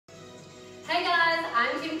Hey guys,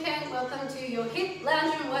 I'm Kim. Welcome to your Hiit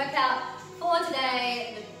lounge room workout for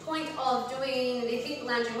today. The point of doing the Hiit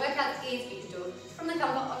lounge room workout is you can do it from the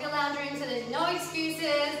comfort of your lounge room, so there's no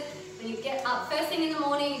excuses. When you get up first thing in the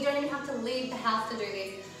morning, you don't even have to leave the house to do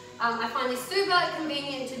this. I find this super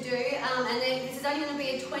convenient to do, and then this is only going to be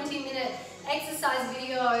a 20-minute exercise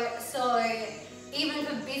video, so even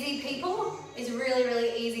for busy people, it's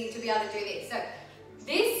really easy to be able to do this. So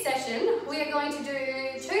this session, we are going to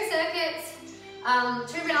do 2 circuits,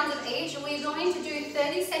 2 rounds of each. We're going to do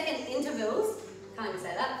 30-second intervals. Can't even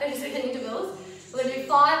say that, 30-second intervals. We're going to do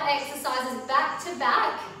 5 exercises back to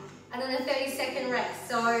back, and then a 30-second rest.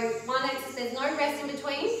 So one exercise, there's no rest in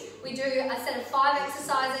between. We do a set of 5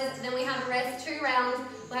 exercises, then we have a rest, 2 rounds.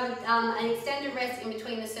 We'll have an extended rest in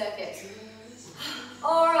between the circuits.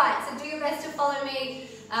 All right, so do your best to follow me.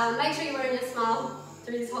 Make sure you're wearing a smile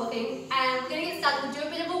through this whole thing. And we're going to get started. We'll do a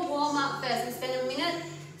bit of a warm-up first. We'll spend a minute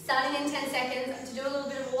starting in 10 seconds to do a little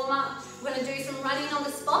bit of warm-up. We're going to do some running on the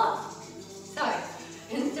spot. So,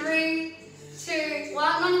 in 3, 2, 1,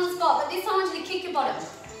 run on the spot. But this time I want you to kick your bottom.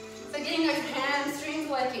 So getting those hamstrings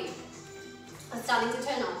working are starting to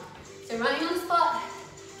turn on. So running on the spot,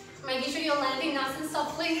 making sure you're landing nice and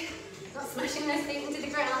softly, not smashing those feet into the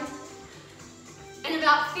ground. In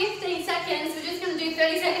about 15 seconds, we're just going to do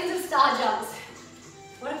 30 seconds of star jumps.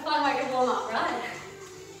 What a fun way to warm up, right?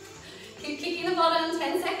 Keep kicking the bottom,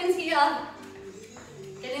 10 seconds here.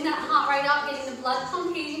 Getting that heart rate up, getting the blood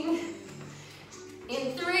pumping.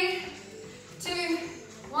 In 3, 2,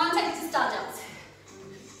 1, take it to star jumps.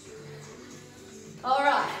 All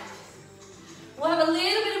right. We'll have a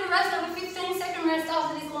little bit of a rest, have a 15-second rest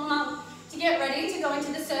after this warm up to get ready to go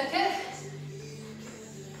into the circuit.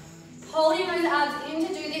 Holding those abs in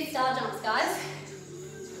to do these star jumps, guys.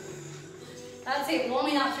 That's it,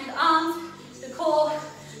 warming up through the arms, the core,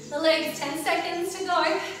 the legs, 10 seconds to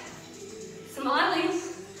go. Smiling.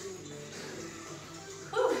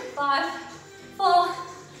 Whew. 5, 4,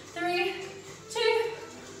 3, 2,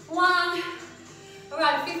 1. All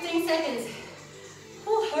right, 15 seconds.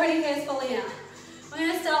 Whew, already hair's falling out. We're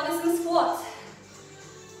going to start with some squats.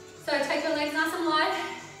 So take your legs nice and wide,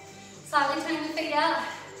 slightly turning the feet out.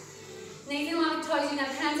 Knees in line with toes, you can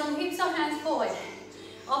have hands on hips or hands forward.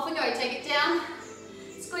 Off we go, take it down,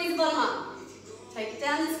 squeeze the bottom up. Take it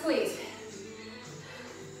down and squeeze.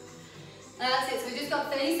 That's it, so we've just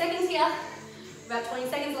got 30 seconds here, about 20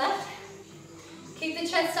 seconds left. Keep the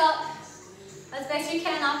chest up as best you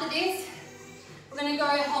can after this. We're going to go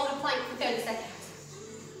hold a plank for 30 seconds.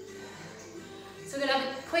 So we're going to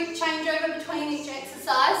have a quick changeover between each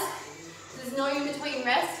exercise. There's no in-between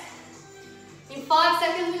rest. In 5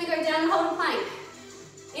 seconds, we're going to go down and hold a plank.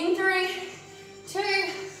 In 3, 2,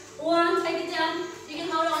 1, take it down. You can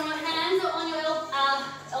hold it on your hands or on your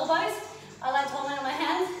elbows. I like to hold it on my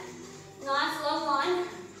hands. Nice long line.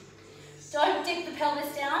 Don't dip the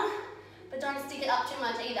pelvis down, but don't stick it up too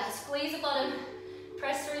much either. Squeeze the bottom,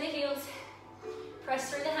 press through the heels, press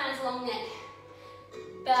through the hands, long neck.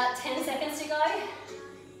 About 10 seconds to go. And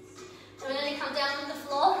we're going to come down to the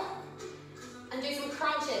floor and do some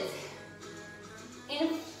crunches.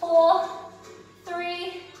 In 4,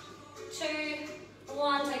 3, 2,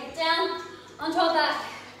 1, take it down, onto our back.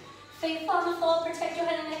 Feet flat on the floor, protect your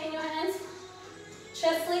head and neck in your hands.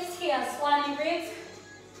 Chest lifts here, sliding ribs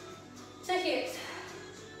to hips.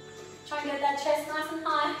 Try and get that chest nice and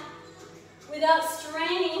high without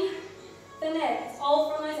straining the neck. It's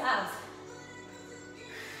all from those abs.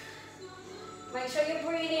 Make sure you're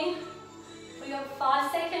breathing. We got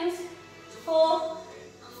 5 seconds, 4,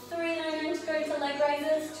 3, no room to go to leg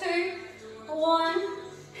raises, 2, 1,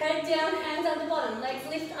 head down, hands at the bottom, legs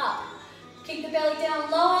lift up. Keep the belly down,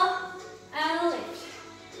 lower and lift,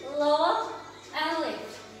 lower and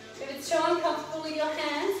lift. If it's so uncomfortable with your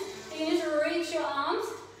hands, you can just reach your arms.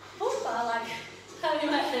 Ooh, I like having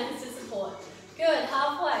my hands to support. Good,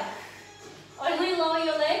 halfway. Only lower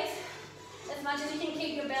your legs as much as you can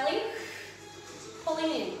keep your belly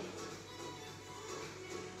pulling in.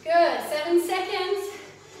 Good, 7 seconds.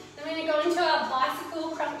 Then we're going to go into our bicycle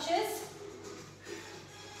crunches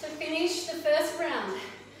to finish the first round.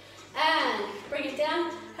 And bring it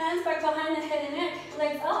down, hands back behind the head and neck,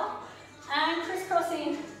 legs up, and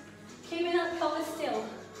crisscrossing, keeping that pelvis still.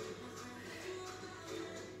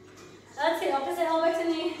 That's it, opposite elbow to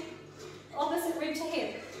knee, opposite rib to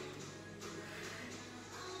hip.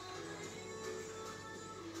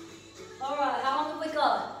 All right, how long have we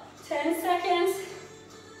got? 10 seconds.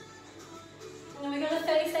 And then we've got a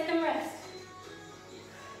 30-second rest.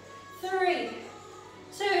 3,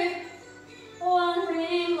 2, 1, bring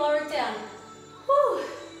it in, lower it down. Whew.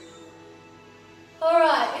 All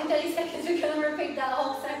right, in 30 seconds we're going to repeat that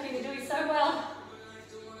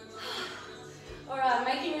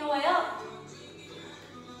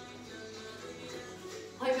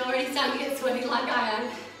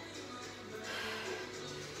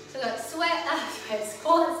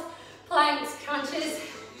planks, crunches,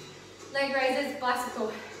 leg raises,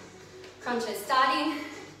 bicycle crunches. Starting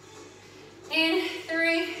in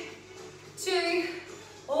 3, 2,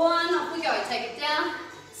 1, off we go. Take it down,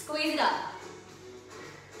 squeeze it up.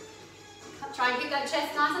 Try and keep that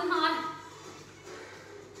chest nice and high.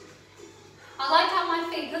 I like to have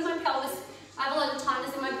my feet, because my pelvis, I have a lot of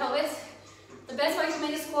tightness in my pelvis. The best way for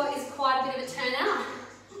me to squat is quite a bit of a turnout.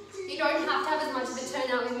 You don't have to have as much of a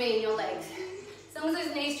turnout with me in your legs. As long as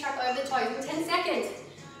those knees track over the toes. In 10 seconds,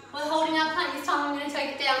 we're holding our plank. This time I'm going to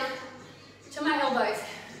take it down to my elbows.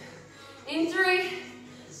 In 3,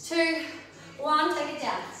 2, 1, take it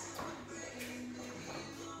down.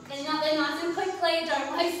 Getting up there nice and quickly,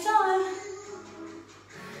 don't waste time.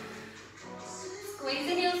 Squeeze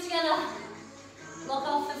the heels together. Lock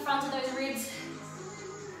off the front of those ribs.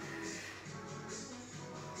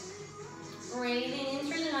 Breathing in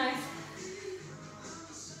through the nose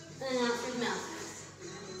and out through the mouth.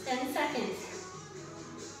 10 seconds.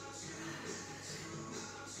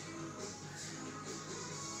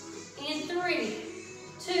 In 3,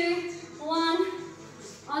 2, 1.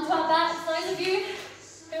 Onto our backs. Those of you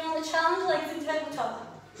who want the challenge, legs in tabletop.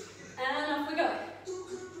 And off we go.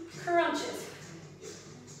 Crunches.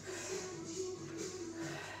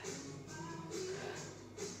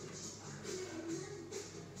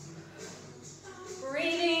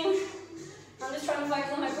 Breathing. I'm just trying to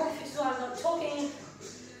focus on my breath, which is why I'm not talking.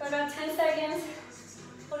 For about 10 seconds.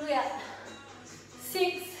 What are we at?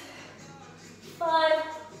 6, 5,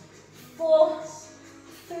 4,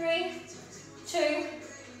 3, 2,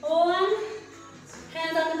 1.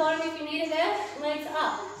 Hands on the bottom if you need it there. Legs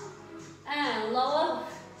up. And lower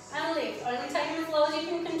and lift. Only take them as low as you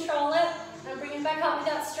can control it. And bring it back up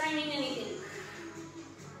without straining anything.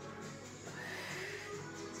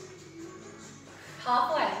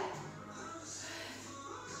 Halfway.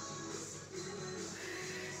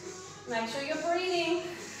 Make sure you're breathing.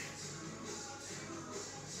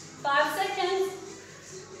 5 seconds.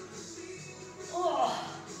 Oh,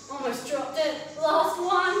 almost dropped it. Last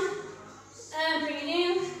one. And bring it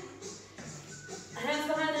in. Hands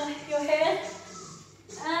behind your head.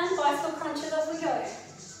 And bicycle crunches, off we go.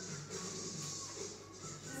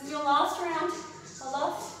 This is your last round, the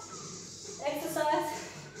last exercise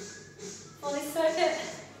for this circuit.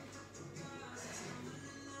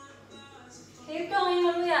 Keep going,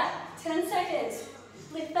 what are we at? 10 seconds.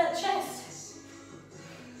 Lift that chest.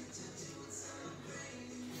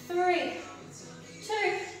 3, 2,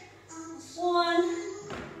 1.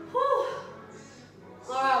 Whew.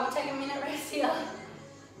 All right, we'll take a minute rest here.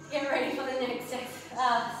 Get ready for the next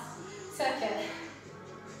circuit.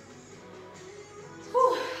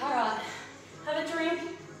 Whew. All right, have a drink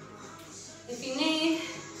if you need.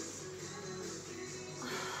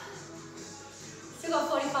 Still got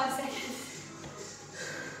 45 seconds.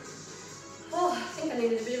 Oh, I think I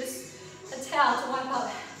needed a bit of a towel to wipe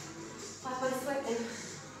my sweat in.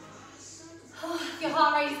 Oh, if your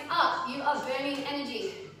heart rate is up, you are burning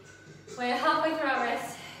energy. We're halfway through our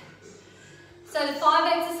rest. So the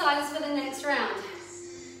 5 exercises for the next round.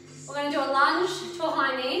 We're going to do a lunge to a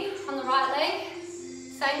high knee on the right leg.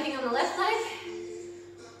 Same thing on the left leg.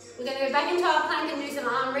 We're going to go back into our plank and do some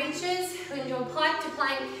arm reaches. We're going to do a pike to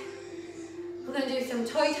plank. We're going to do some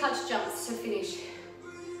toe touch jumps to finish.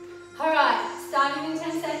 All right, starting in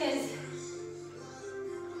 10 seconds.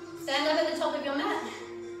 Stand up at the top of your mat.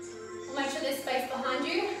 We'll make sure there's space behind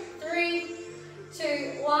you. 3,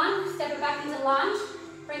 2, 1. Step it back into lunge.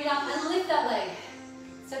 Bring it up and lift that leg.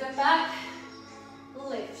 Step it back,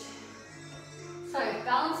 lift. So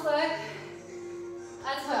balance work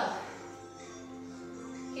as well.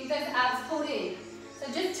 Keep those abs pulled in.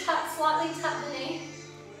 So just slightly tap the knee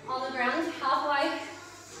on the ground, halfway.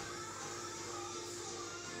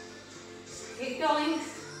 Keep going.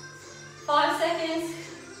 5 seconds.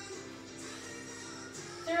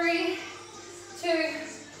 3, 2,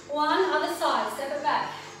 1. Other side. Step it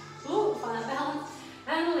back. Ooh, find that balance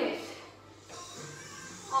and lift.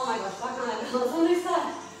 Oh my gosh, why can't I balance on this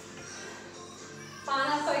side? Find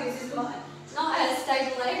that focus is not as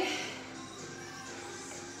stable leg.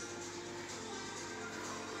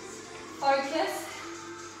 Focus.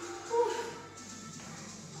 Whew.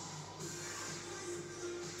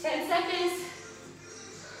 10 seconds.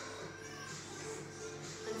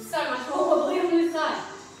 And so much more wobbly on this side.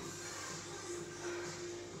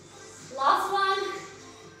 Last one.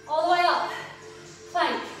 All the way up.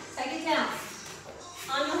 Plank. Take it down.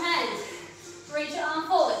 On your hands. Reach your arms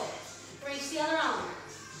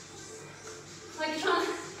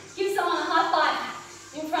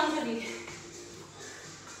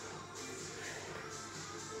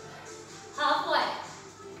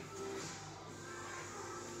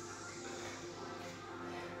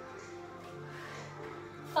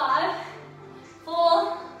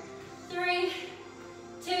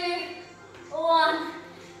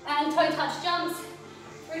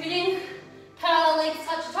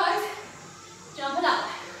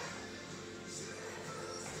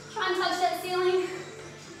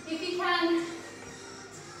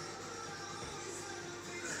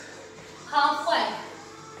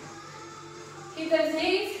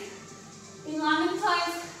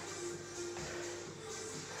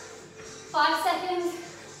 5 seconds.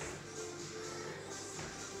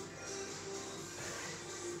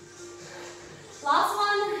 Last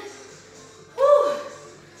one. Whew.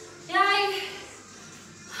 Yay.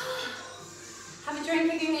 Have a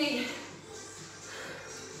drink if you need.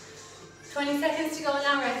 20 seconds to go and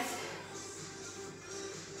now rest.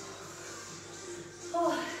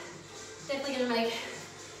 Oh, definitely going to make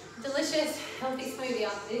a delicious, healthy smoothie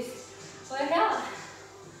after this workout.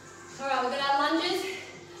 All right, we've got our lunges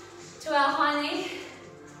to our high knee.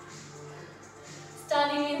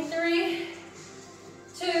 Starting in 3,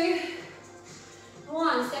 2,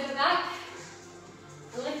 1. Step it back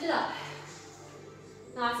and lift it up.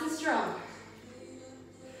 Nice and strong.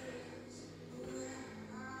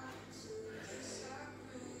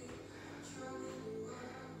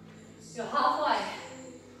 You're halfway.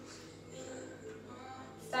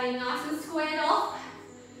 Staying nice and squared off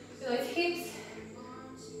with those hips,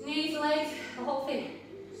 knees, legs, the whole thing.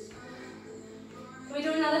 Can we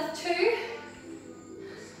do another 2?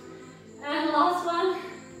 And last one.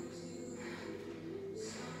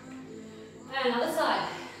 And other side.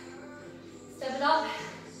 Step it up.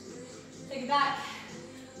 Take it back.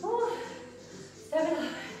 Ooh. Step it up.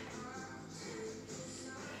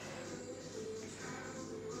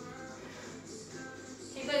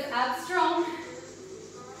 Keep those abs strong.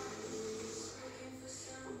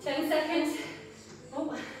 10 seconds.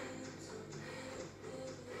 Oh.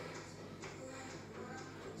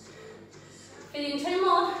 Fit in 2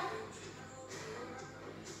 more.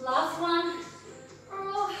 Last one.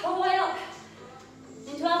 Oh, all the way up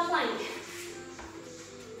into our plank.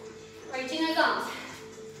 Reaching those arms.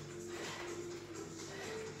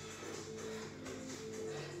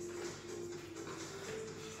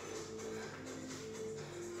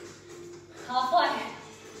 Halfway.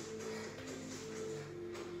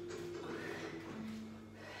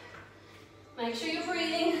 Make sure you're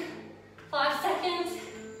breathing. 5 seconds.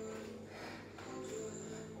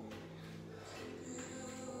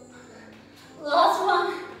 Last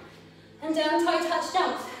one. And down toe touch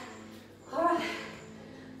jumps. All right.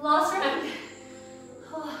 Last round.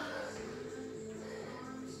 Oh.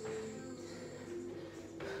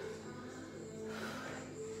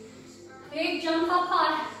 Big jump up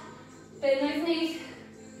high. Bend those knees.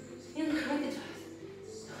 In line with the toes.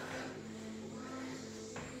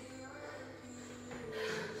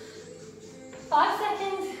 Five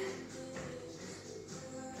seconds.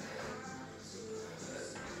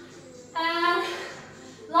 And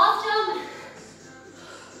last jump.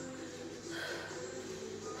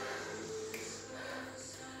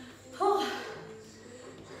 Oh.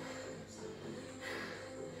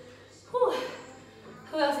 Oh.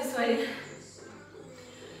 Who else is sweating?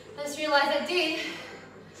 I just realised I did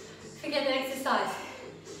forget the exercise,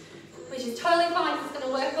 which is totally fine because it's going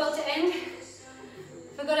to work well to end.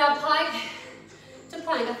 Forgot our pike to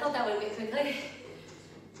plank. I thought that went a bit quickly.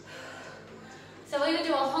 So we're going to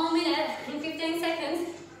do a whole minute in 15 seconds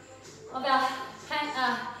of our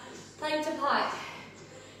plank to pike.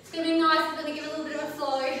 It's going to be nice. We're going to give it a little bit of a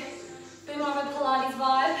flow, a bit more of a Pilates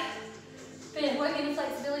vibe, but working the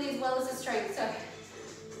flexibility as well as the strength. So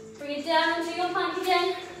bring it down into your plank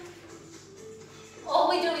again. All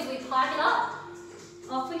we do is we pike it up,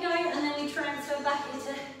 off we go, and then we transfer back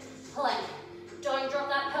into plank. Don't drop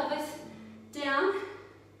that pelvis down.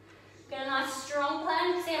 Get a nice strong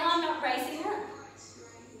plank. See how I'm not racing it?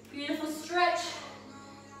 Beautiful stretch,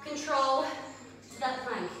 control to that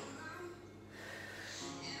plank.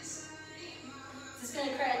 Just going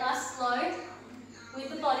to create a nice flow with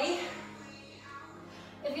the body.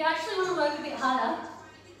 If you actually want to work a bit harder,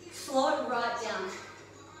 slow it right down.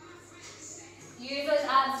 Use those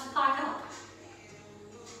abs to pike up.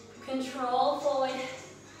 Control forward,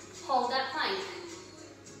 hold that plank.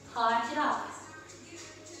 Pike it up.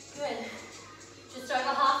 Good. Just over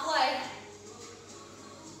halfway.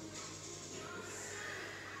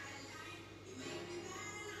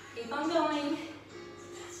 Keep on going.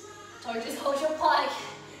 Don't just hold your pike.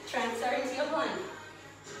 Transfer into your plank.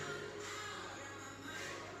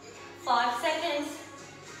 5 seconds.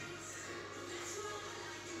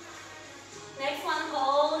 Next one,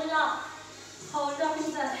 hold it up. Hold it up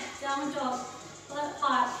into that downward dog. Let it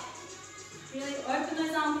pike. Really open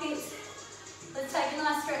those armpits. Let's take a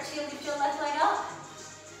nice stretch here. Lift your left leg up.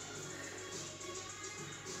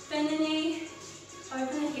 Bend the knee.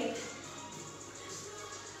 Open the hip.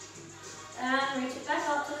 And reach it back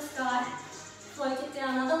up to the sky. Float it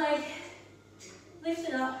down, other leg. Lift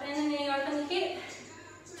it up. Bend the knee. Open the hip.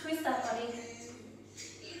 Twist that body.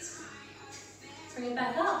 Bring it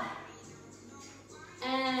back up.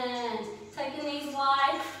 And take the knees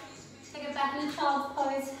wide. Take it back into child's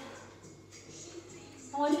pose.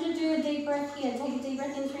 want you to do a deep breath here. Take a deep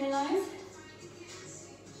breath in through your nose.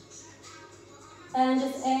 And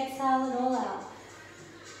just exhale it all out.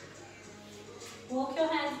 Walk your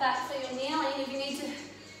hands back so you're kneeling. If you need to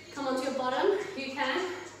come onto your bottom, you can.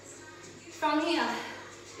 From here,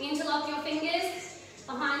 interlock your fingers.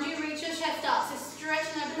 Behind you, reach your chest up. So stretch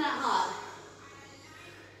and open that heart.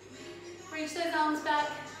 Reach those arms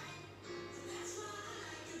back.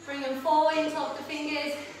 Bring them forward, interlock the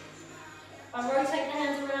fingers. Rotate the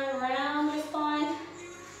hands around your spine.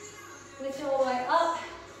 Lift it all the way up.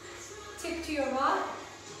 Tip to your right.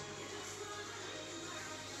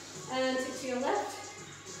 And tip to your left.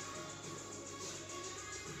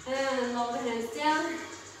 And lower the hands down.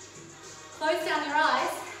 Close down your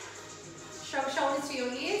eyes. Shrug shoulders to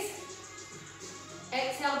your ears.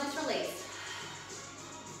 Exhale, just release.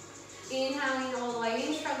 Inhaling all the way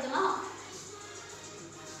in, shrug them up.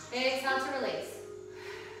 Exhale to release.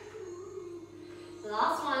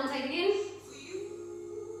 Last one, take it in.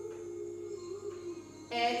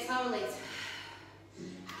 Exhale, release.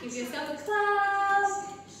 Give yourself a clap.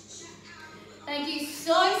 Thank you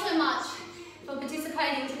so much for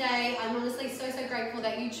participating today. I'm honestly so grateful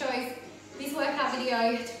that you chose this workout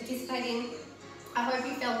video to participate in. I hope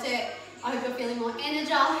you felt it. I hope you're feeling more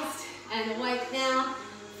energized and awake now,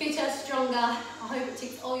 fitter, stronger. I hope it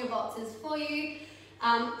ticks all your boxes for you.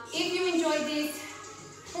 If you enjoyed this,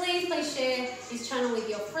 please share this channel with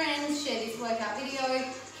your friends, share this workout video,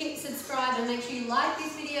 hit subscribe and make sure you like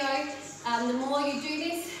this video. The more you do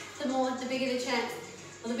this, the bigger the chance,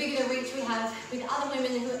 or the bigger the reach we have with other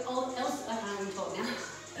women who else, I can't even talk now.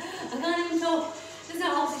 I can't even talk, there's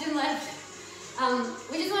no oxygen left.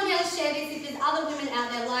 We just want to be able to share this if there's other women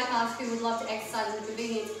out there like us who would love to exercise in the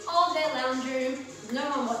convenience of their lounge room, no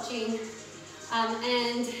one watching.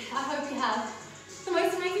 And I hope you have the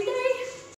most amazing day.